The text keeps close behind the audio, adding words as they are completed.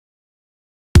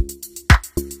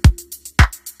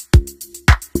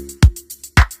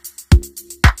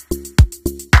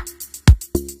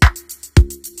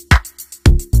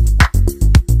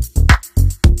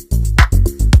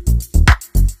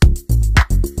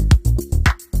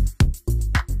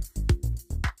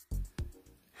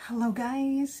Hello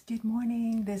guys, good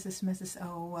morning. This is Mrs.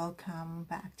 O. Welcome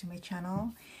back to my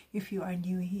channel. If you are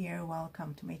new here,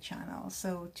 welcome to my channel.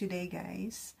 So today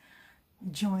guys,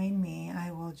 join me.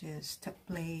 I will just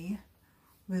play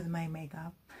with my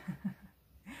makeup.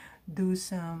 do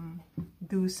some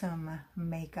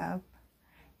makeup.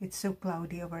 It's so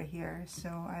cloudy over here,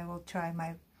 so I will try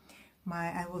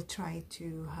I will try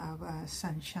to have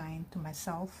sunshine to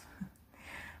myself.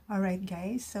 All right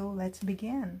guys, so let's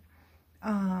begin.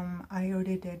 I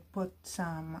already did put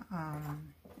some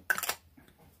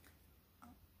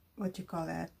what you call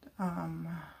it,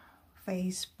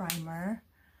 face primer.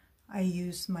 I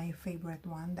used my favorite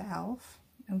one, the e.l.f.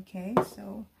 Okay,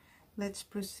 so let's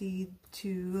proceed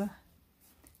to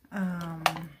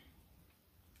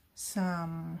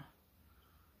some,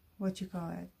 what you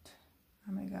call it,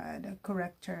 oh my god, a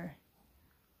corrector.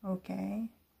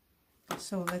 Okay,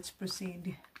 so let's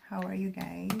proceed. How are you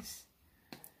guys?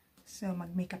 So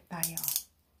mag-makeup tayo.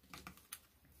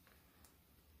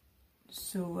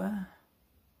 So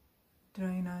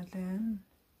try natin.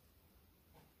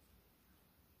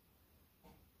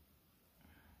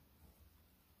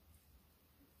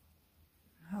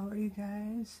 How are you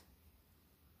guys?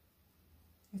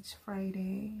 It's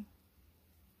Friday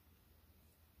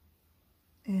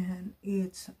and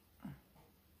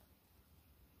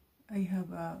I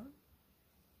have a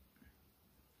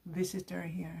visitor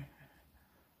here.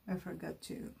 I forgot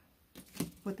to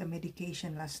put the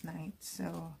medication last night,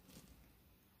 so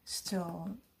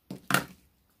still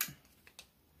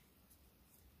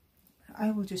I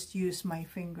will just use my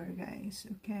finger guys,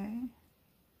 okay?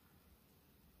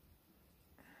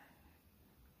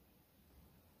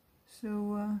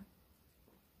 So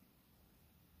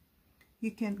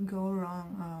you can't go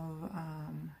wrong of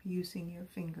using your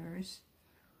fingers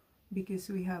because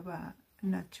we have a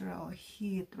natural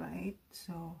heat, right?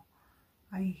 So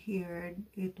I heard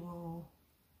it will,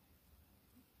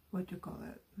 what you call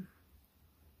it,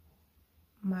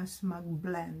 mas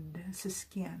mag-blend sa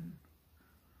skin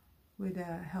with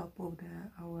the help of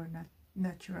our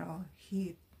natural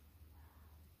heat.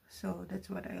 So that's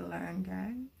what I learned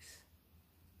guys.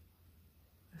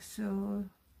 So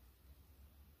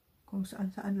kung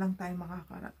saan lang tayo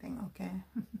makakarating, okay?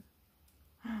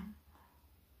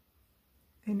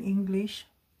 In English,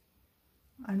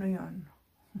 ano yon?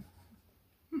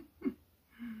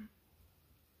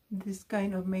 This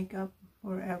kind of makeup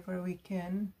wherever we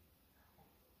can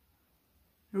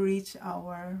reach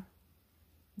our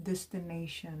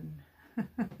destination.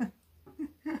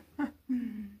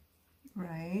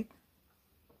 Right?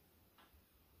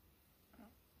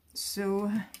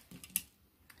 So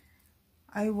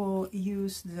I will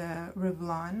use the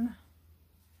Revlon.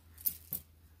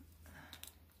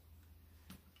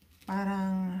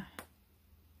 Parang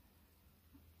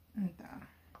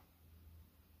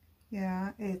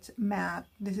yeah, it's matte.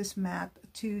 This is matte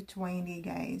 220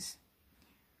 guys.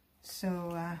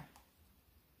 So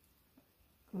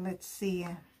let's see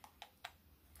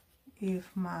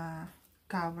if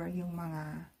ma-cover yung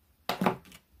mga,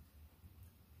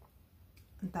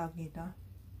 ang tawag dito,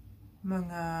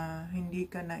 mga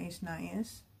hindi ka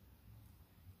nais-nais,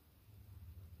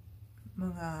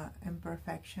 mga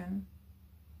imperfection,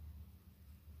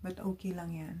 but okay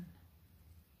lang yan.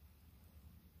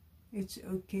 It's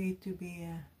okay to be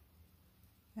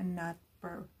not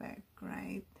perfect,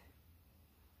 right?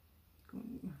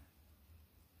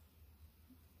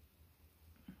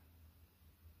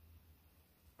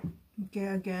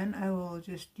 Okay, again, I will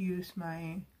just use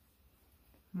my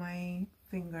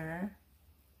finger.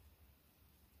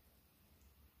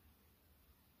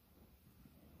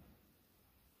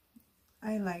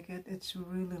 I like it. It's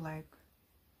really like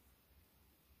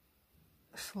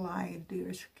slide to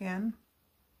your skin.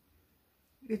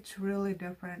 It's really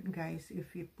different guys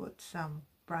if you put some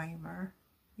primer,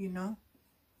 you know.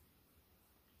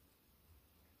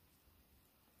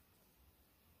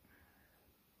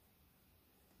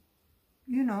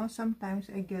 You know, sometimes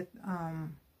I get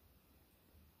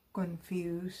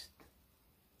confused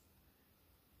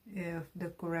if the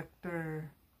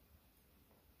corrector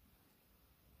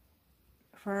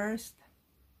first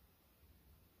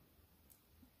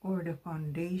or the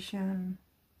foundation.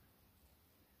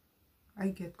 I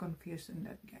get confused in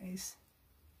that guys.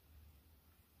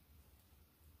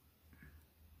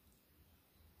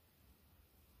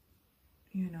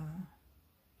 You know.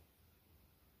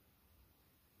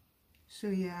 So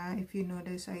yeah, if you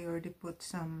notice, I already put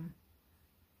some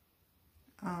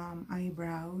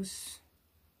eyebrows,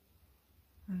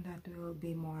 and that will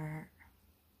be more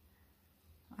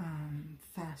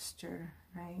faster,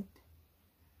 right?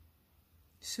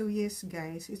 So yes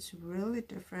guys, it's really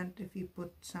different if you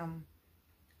put some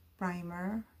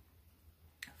primer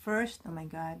first. Oh my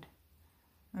god,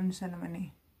 ano sa naman eh.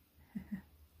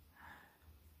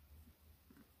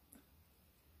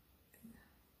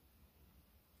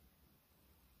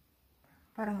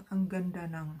 Parang ang ganda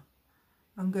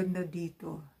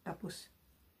dito, tapos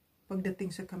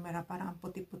pagdating sa camera parang ang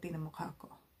puti-puti na mukha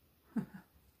ko.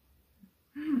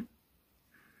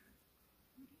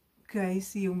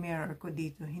 Guys, yung mirror ko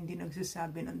dito hindi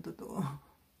nagsasabi ng totoo.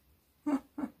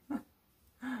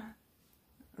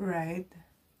 Right?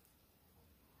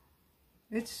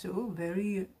 It's so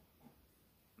very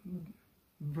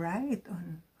bright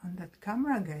on that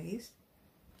camera, guys.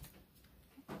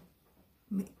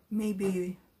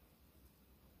 Maybe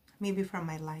from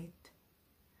my light.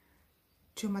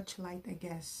 Too much light, I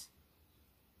guess.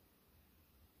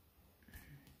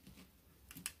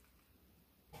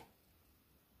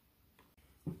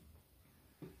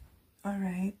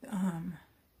 Alright,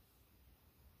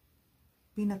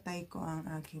 pinatay ko ang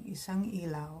aking isang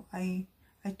ilaw. I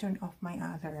turned off my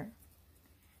other,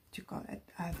 what you call it,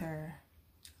 other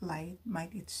light.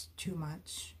 Might it's too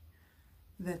much.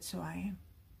 That's why.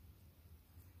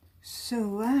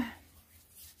 So,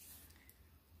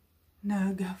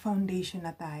 nag-foundation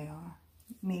na tayo.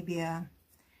 Maybe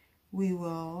we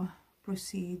will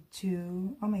proceed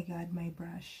to, oh my god, my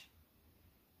brush.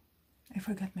 I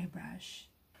forgot my brush.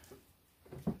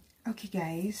 Okay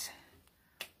guys,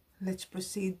 let's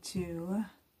proceed to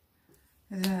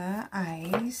the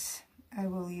eyes. I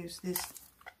will use this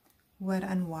Wet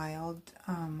n Wild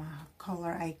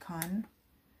color icon.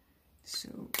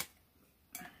 So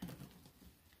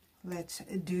let's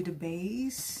do the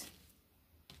base.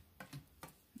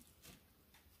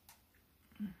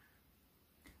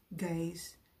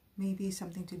 Guys, maybe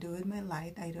something to do with my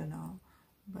light, I don't know,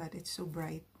 but it's so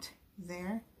bright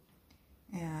there.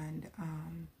 And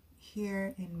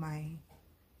here in my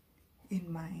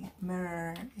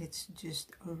mirror, it's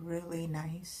just really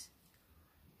nice,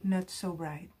 not so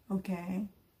bright. Okay,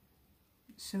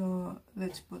 so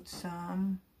let's put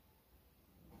some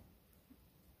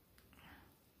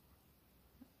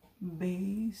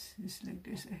base. It's like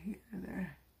there's a here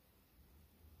there.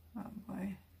 Oh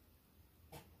boy.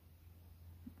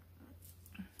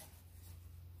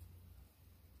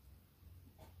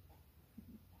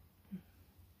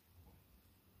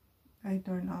 I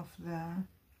turn off the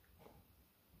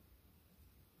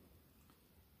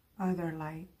other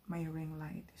light, my ring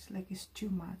light. It's like it's too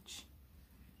much.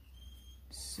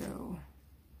 So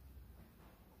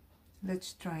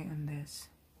let's try on this.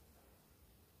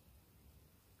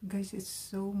 Guys, it's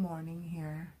so morning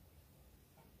here.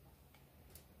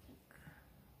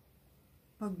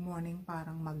 Pag morning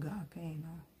parang mag-aga, you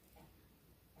know.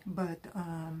 But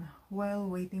while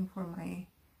waiting for my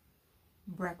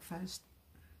breakfast,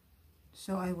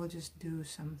 so I will just do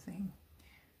something.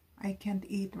 I can't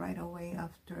eat right away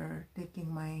after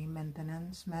taking my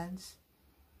maintenance meds.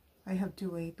 I have to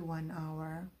wait 1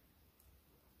 hour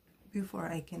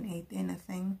before I can eat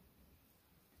anything.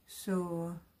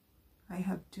 So I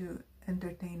have to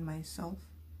entertain myself.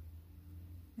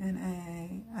 And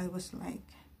I was like,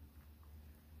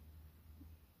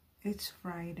 it's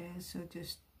Friday, so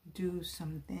just do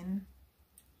something.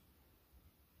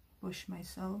 Push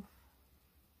myself.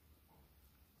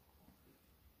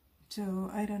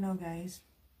 So, I don't know guys.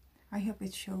 I hope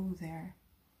it shows there.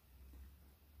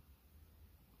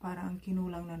 Parang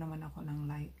kinulang na naman ako ng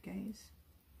light, guys.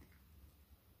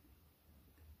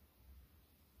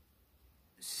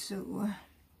 So,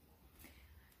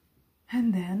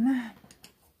 and then,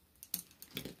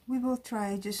 we will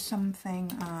try just something,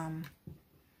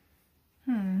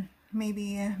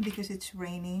 maybe because it's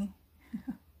rainy,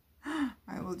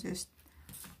 I will just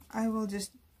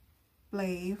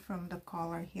play from the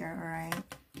color here,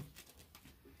 alright?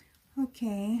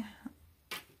 Okay,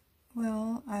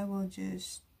 well, I will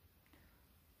just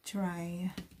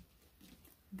try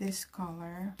this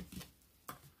color,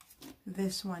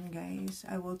 this one, guys.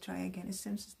 I will try again. It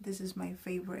seems this is my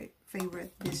favorite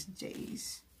this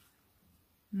days,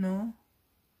 no,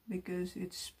 because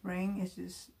it's spring. It's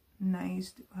just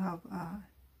nice to have a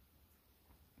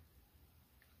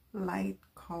light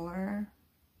color.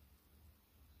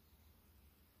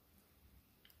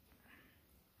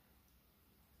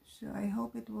 So I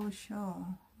hope it will show.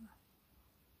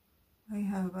 I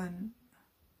have a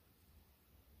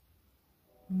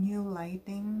new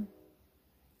lighting,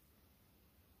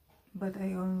 but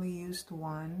I only used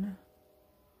one.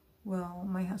 Well,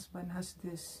 my husband has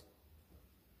this,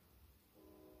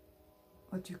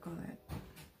 what you call it?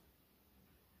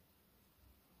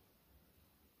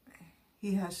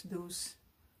 He has those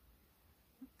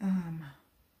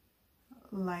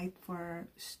light for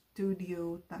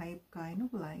studio type kind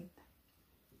of light.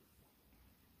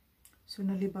 So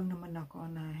nalibang naman ako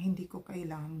na hindi ko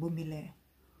kailangang bumili.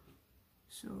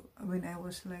 So when I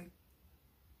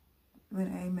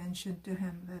mentioned to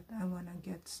him that I want to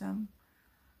get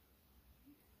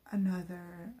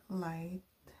another light,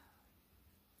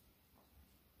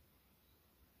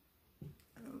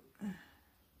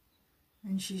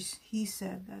 and he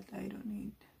said that I don't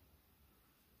need,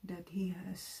 that he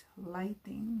has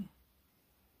lighting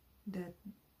that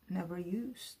never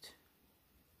used.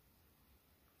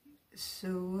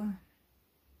 So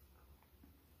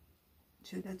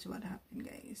that's what happened,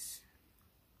 guys.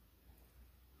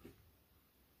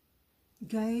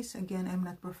 Guys, again, I'm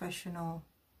not professional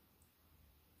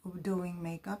of doing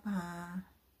makeup, huh?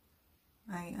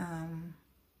 I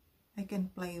can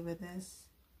play with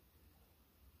this.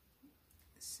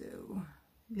 So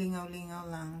lingaw-lingaw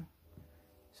lang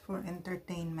for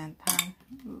entertainment, huh?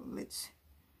 Let's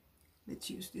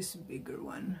use this bigger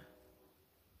one.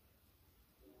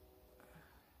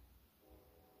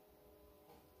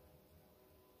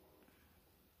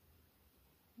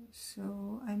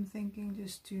 So I'm thinking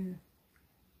just to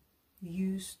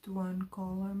use one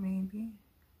color maybe.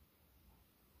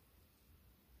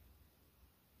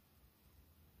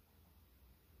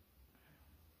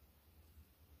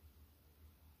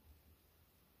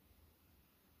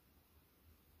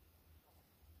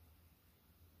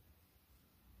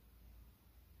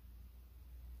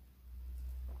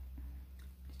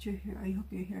 Did you hear? I hope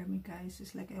you hear me, guys.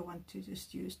 It's like I want to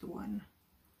just use the one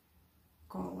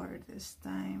color this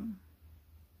time.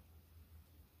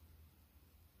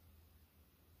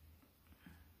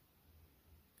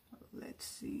 Let's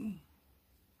see.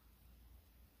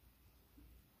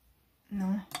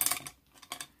 No.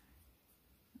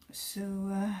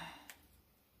 So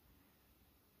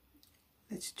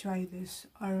let's try this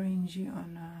orangey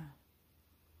on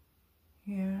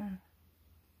here.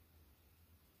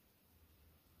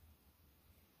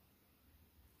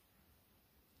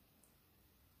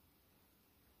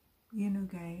 You know,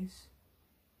 guys,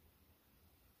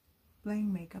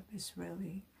 playing makeup is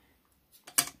really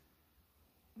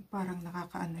parang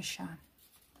nakakaano siya,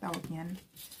 tawag niyan,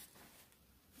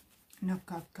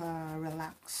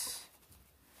 nakaka-relax,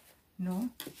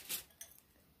 no?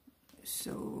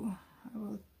 So I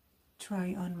will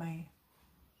try on my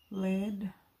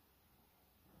lid.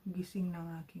 Gising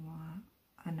ng aking mga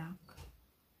anak.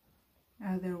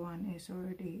 Other one is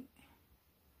already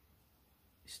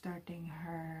starting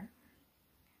her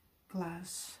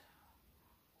class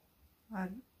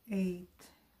at 8.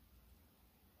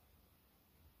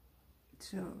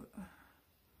 So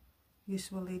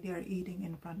usually they are eating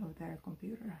in front of their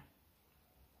computer.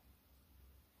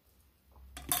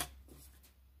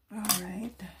 All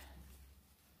right.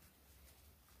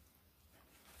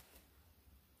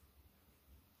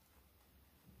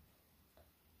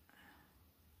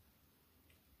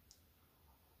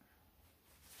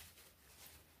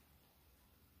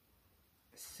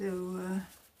 So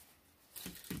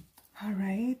all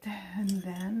right, and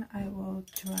then I will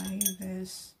try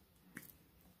this,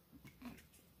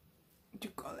 what do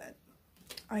you call it,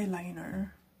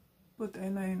 eyeliner. Put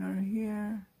eyeliner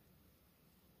here.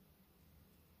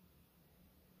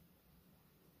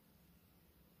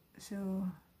 So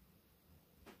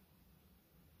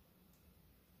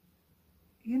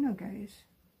you know, guys,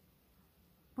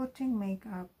 putting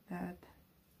makeup that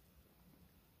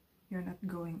you're not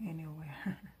going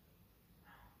anywhere.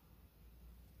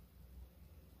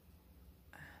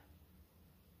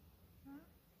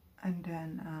 And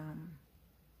then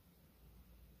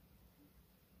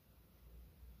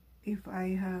if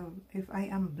I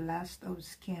am blessed of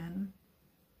skin,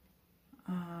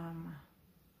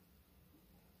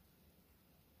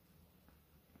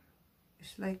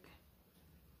 it's like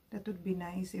that would be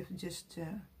nice if just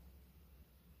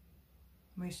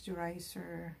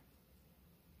moisturizer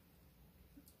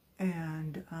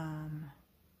and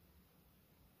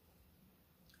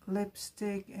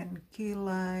lipstick and key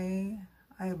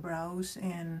eyebrows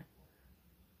and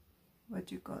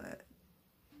what you call it,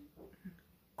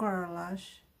 curl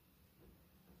lash.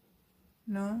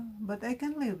 No, but I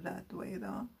can live that way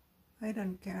though. I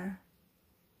don't care.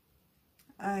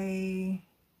 I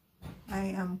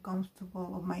am comfortable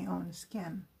with my own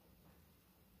skin,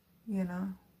 you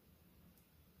know.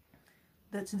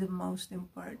 That's the most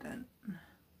important.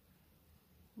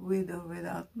 With or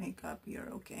without makeup, you're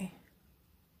okay.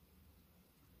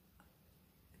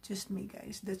 Just me,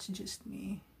 guys, that's just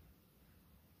me.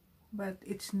 But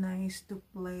it's nice to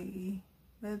play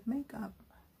with makeup,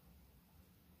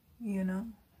 you know.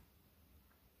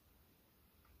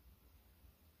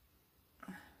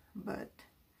 But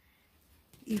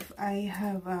if I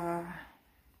have a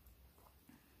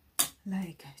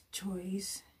like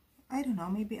choice, I don't know,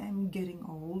 maybe I'm getting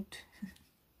old.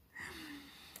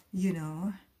 You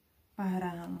know,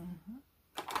 parang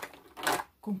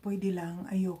kung pwede lang,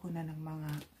 ayoko na ng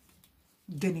mga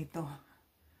ganito.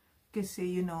 Kasi,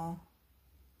 you know,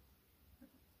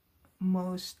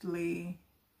 mostly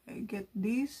I get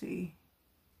dizzy.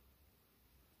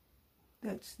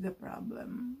 That's the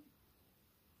problem.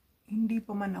 Hindi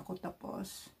pa man ako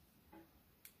tapos.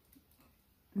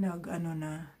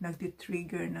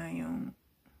 Nagti-trigger na yung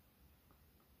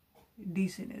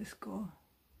dizziness ko.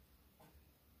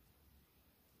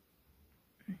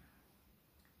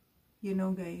 You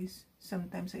know guys,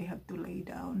 sometimes I have to lay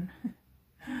down.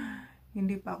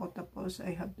 Hindi pa ako tapos,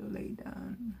 I have to lay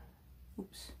down.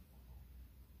 Oops.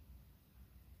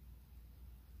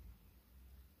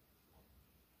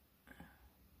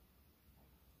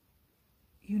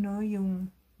 You know,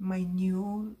 yung my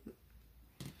new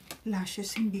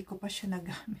lashes, hindi ko pa siya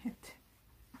nagamit.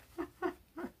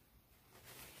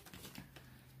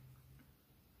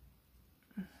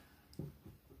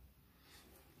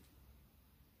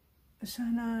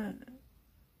 Sana,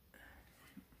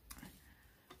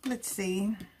 let's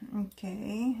see.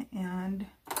 Okay, and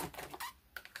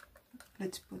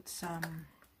let's put some,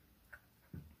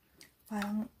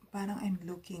 parang I'm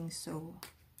looking so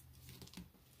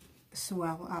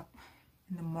swell up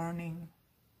in the morning.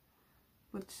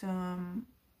 Put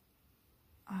some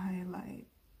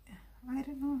highlight. I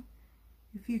don't know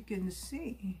if you can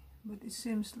see, but it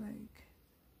seems like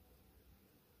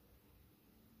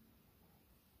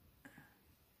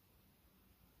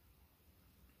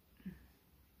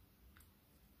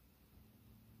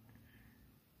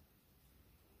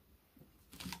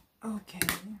okay.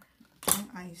 Ang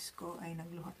eyes ko ay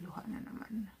nagluha-luha na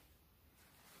naman.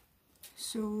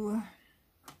 So,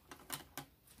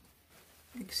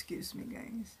 excuse me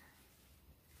guys.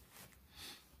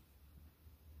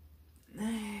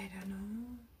 I don't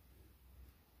know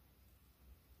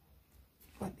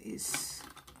what is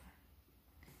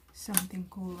something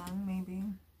kulang maybe.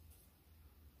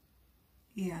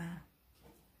 Yeah,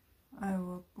 I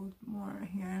will put more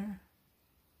here.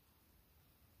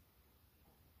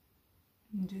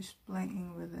 I'm just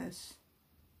playing with this.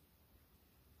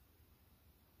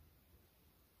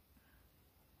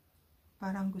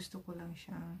 Parang gusto ko lang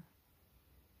siyang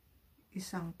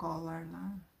isang color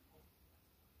lang.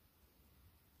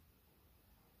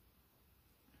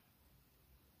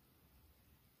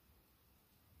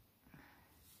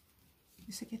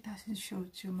 It's like it doesn't show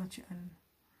too much on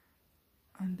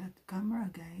that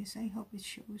camera, guys. I hope it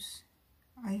shows.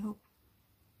 I hope,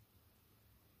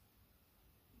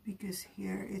 because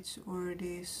here it's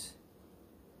already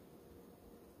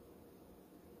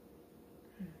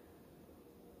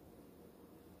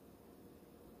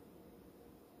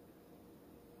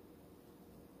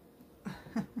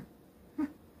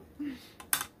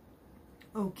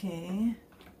okay.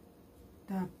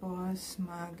 Tapos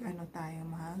mag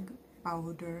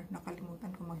powder. Nakalimutan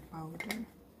ko mag powder.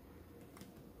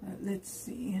 Let's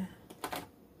see.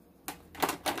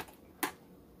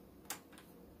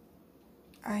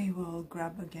 I will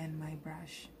grab again my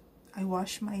brush. I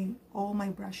washed all my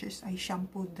brushes. I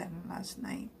shampooed them last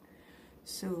night.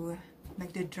 So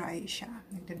nagda-dry siya.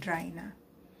 Nagda-dry na.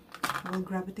 I will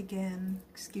grab it again.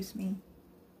 Excuse me.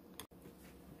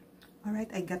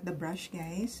 Alright, I got the brush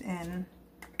guys, and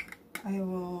I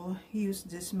will use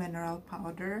this mineral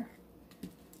powder.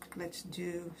 Let's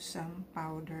do some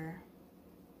powder.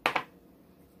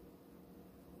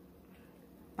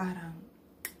 Parang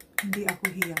hindi ako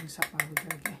hiyang sa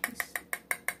powder guys.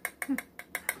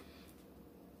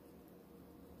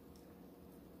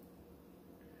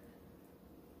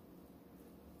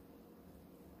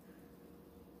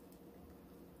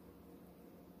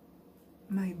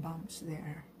 My bumps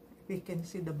there. If you can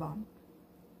see the bump.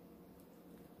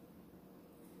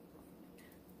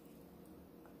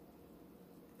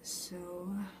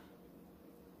 So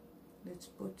let's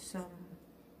put some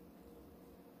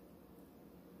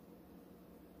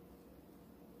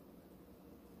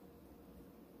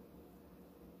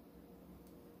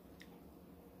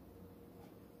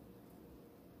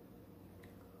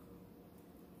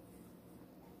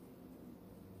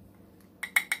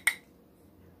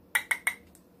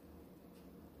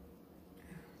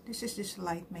this is just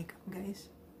light makeup guys.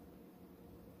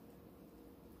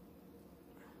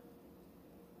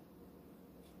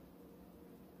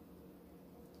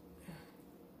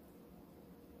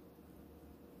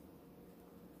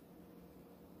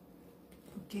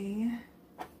 Okay.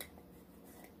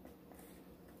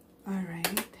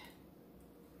 Alright.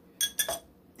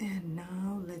 And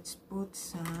now let's put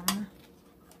some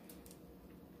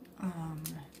um,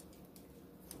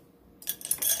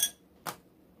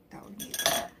 tawag dito,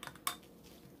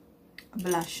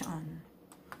 blush on.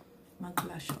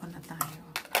 Mag-blush on na tayo.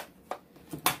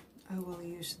 I will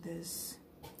use this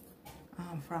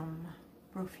from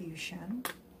Profusion.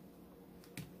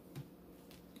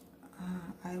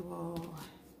 I will,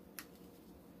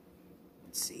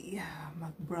 let's see,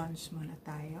 mag-bronze muna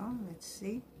tayo. Let's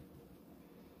see.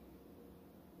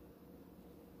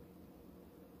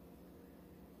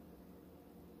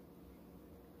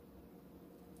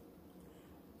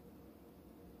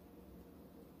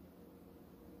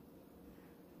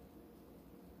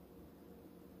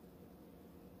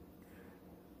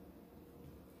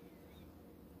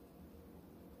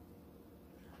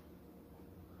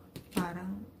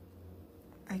 Parang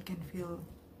I can feel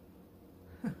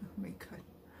oh my god,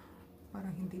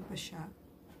 parang hindi pa siya,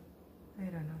 I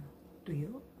don't know,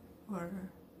 tuyo or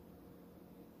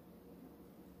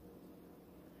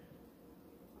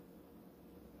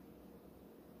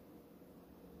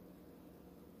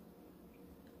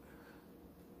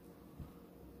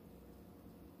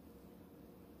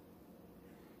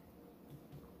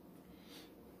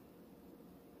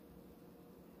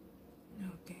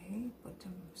okay, put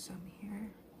some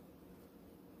here.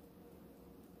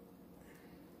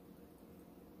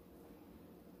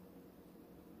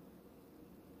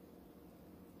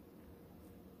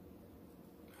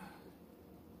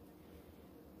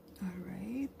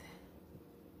 Alright,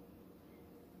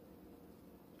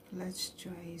 let's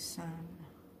try some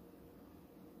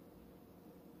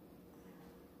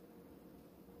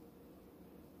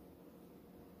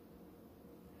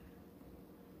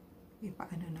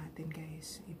ipaano natin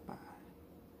guys,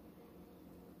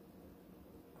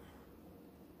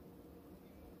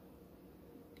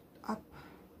 up,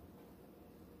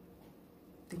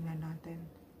 tingnan natin,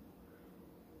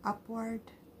 upward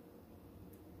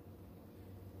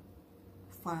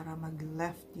para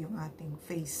mag-left yung ating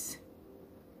face.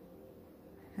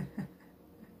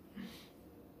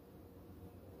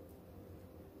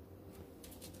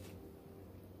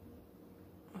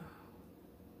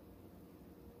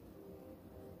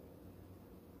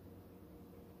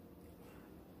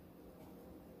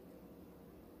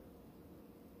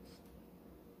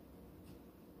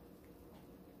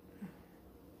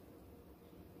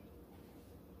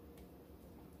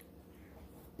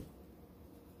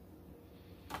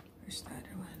 Where's the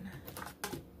other one?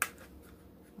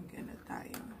 Magana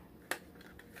tayo.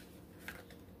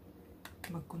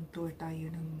 Mag-contour tayo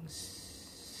ng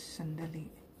sandali.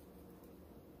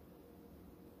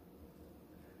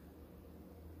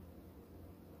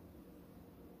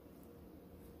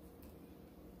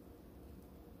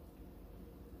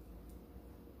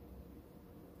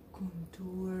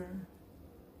 Contour.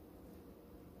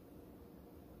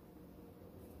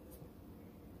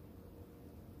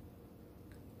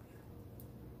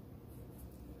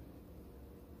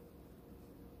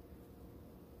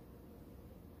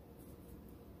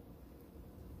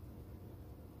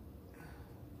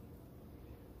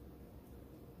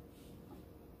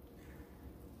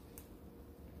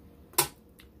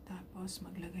 Tapos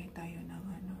maglagay tayo ng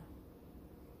ano,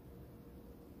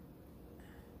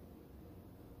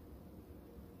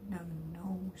 ng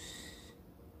nose.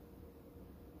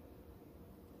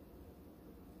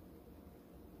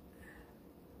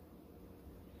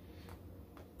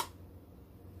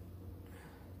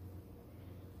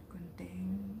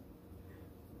 Konting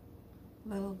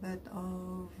little bit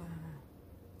of what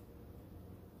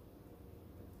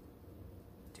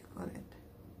do you call it?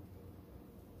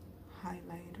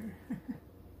 Highlighter.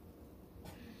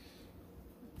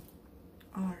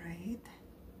 All right.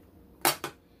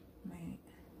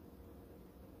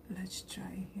 Let's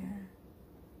try here.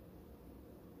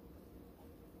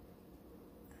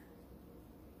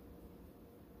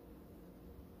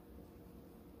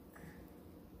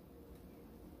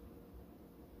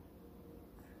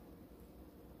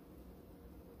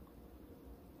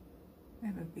 I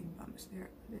have a big bumps there,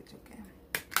 but it's okay.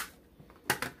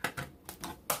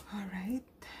 All right.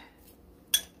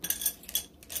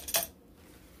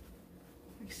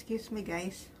 Excuse me,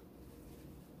 guys.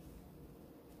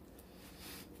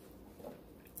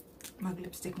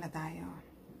 Mag-lipstick na tayo.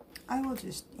 I will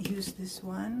just use this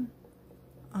one.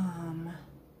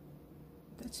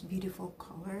 That's beautiful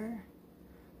color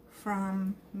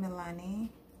from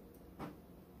Milani.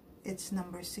 It's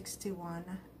number 61,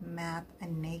 Matte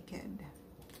and Naked.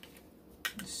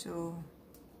 So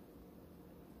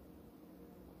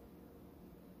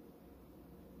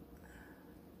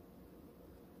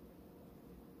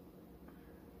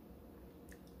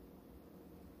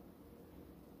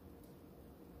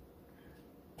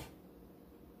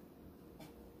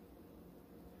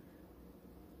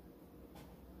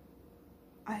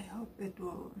I hope it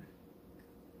will,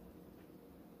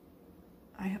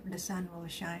 I hope the sun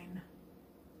will shine.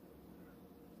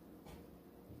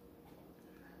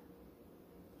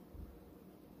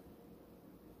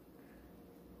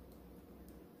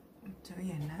 So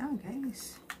yan na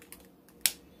guys,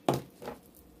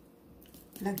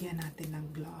 lagyan natin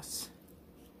ng gloss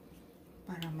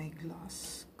para may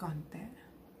gloss konti.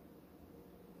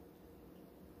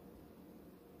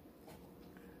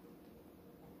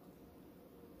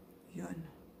 Yun.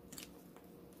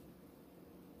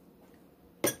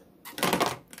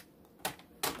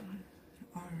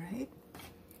 Alright,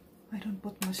 I don't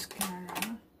put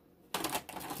mascara.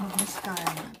 Mag-mascara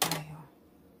na tayo.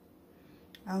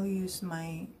 I'll use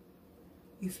my,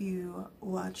 if you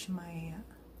watch my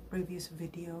previous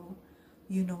video,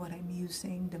 you know what I'm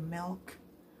using, the Milk,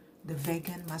 the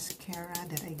vegan mascara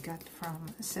that I got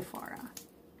from Sephora.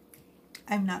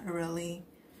 I'm not really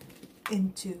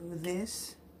into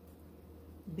this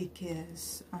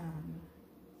because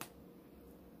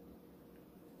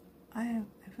I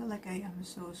feel like I am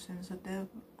so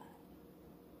sensitive,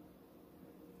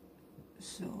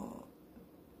 so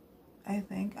I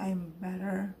think I'm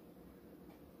better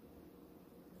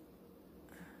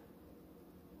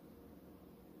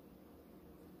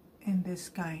in this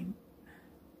kind.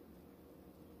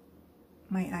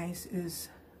 My eyes is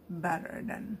better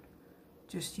than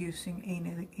just using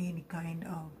any kind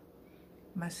of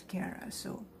mascara,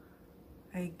 so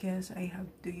I guess I have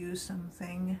to use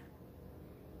something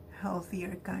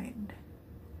healthier kind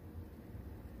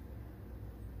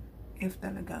if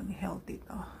talagang healthy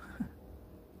to.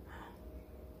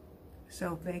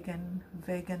 So vegan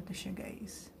to siya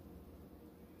guys.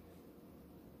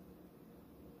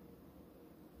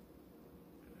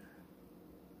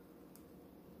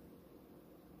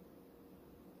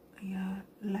 Kaya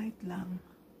light lang,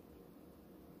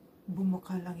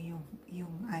 bumuka lang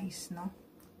yung eyes, no?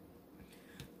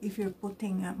 If you're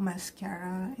putting a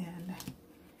mascara and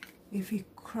if you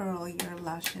curl your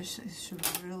lashes, it's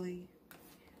really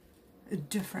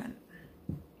different.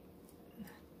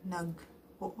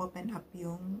 Nag-open up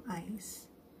yung eyes.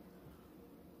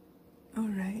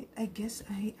 Alright, I guess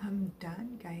I am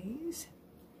done, guys.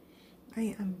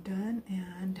 I am done,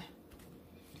 and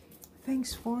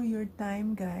thanks for your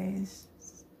time, guys.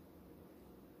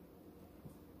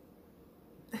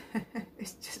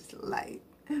 It's just light.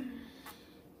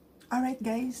 Alright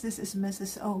guys, this is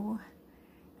Mrs. O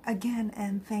again,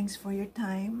 and thanks for your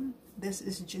time. This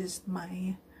is just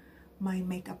my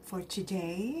makeup for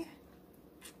today,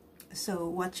 so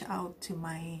watch out to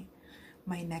my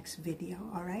next video.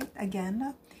 Alright,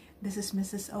 again, this is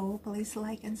Mrs. O. Please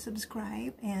like and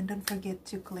subscribe, and don't forget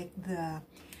to click the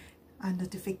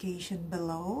notification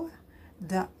below,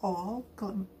 the all.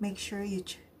 Make sure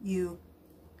you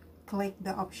click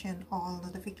the option all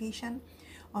notification.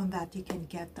 On that you can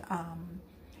get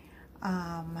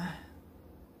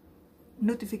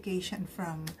notification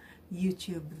from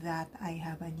YouTube that I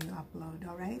have a new upload.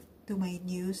 Alright, to my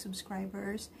new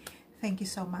subscribers, thank you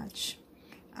so much.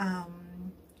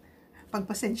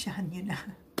 Pagpasensyahan nyo na.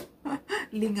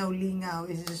 Lingaw-lingaw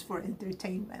is just for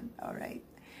entertainment.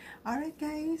 Alright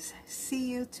guys,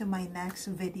 see you to my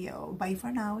next video. Bye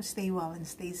for now. Stay well and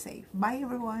stay safe. Bye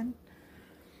everyone.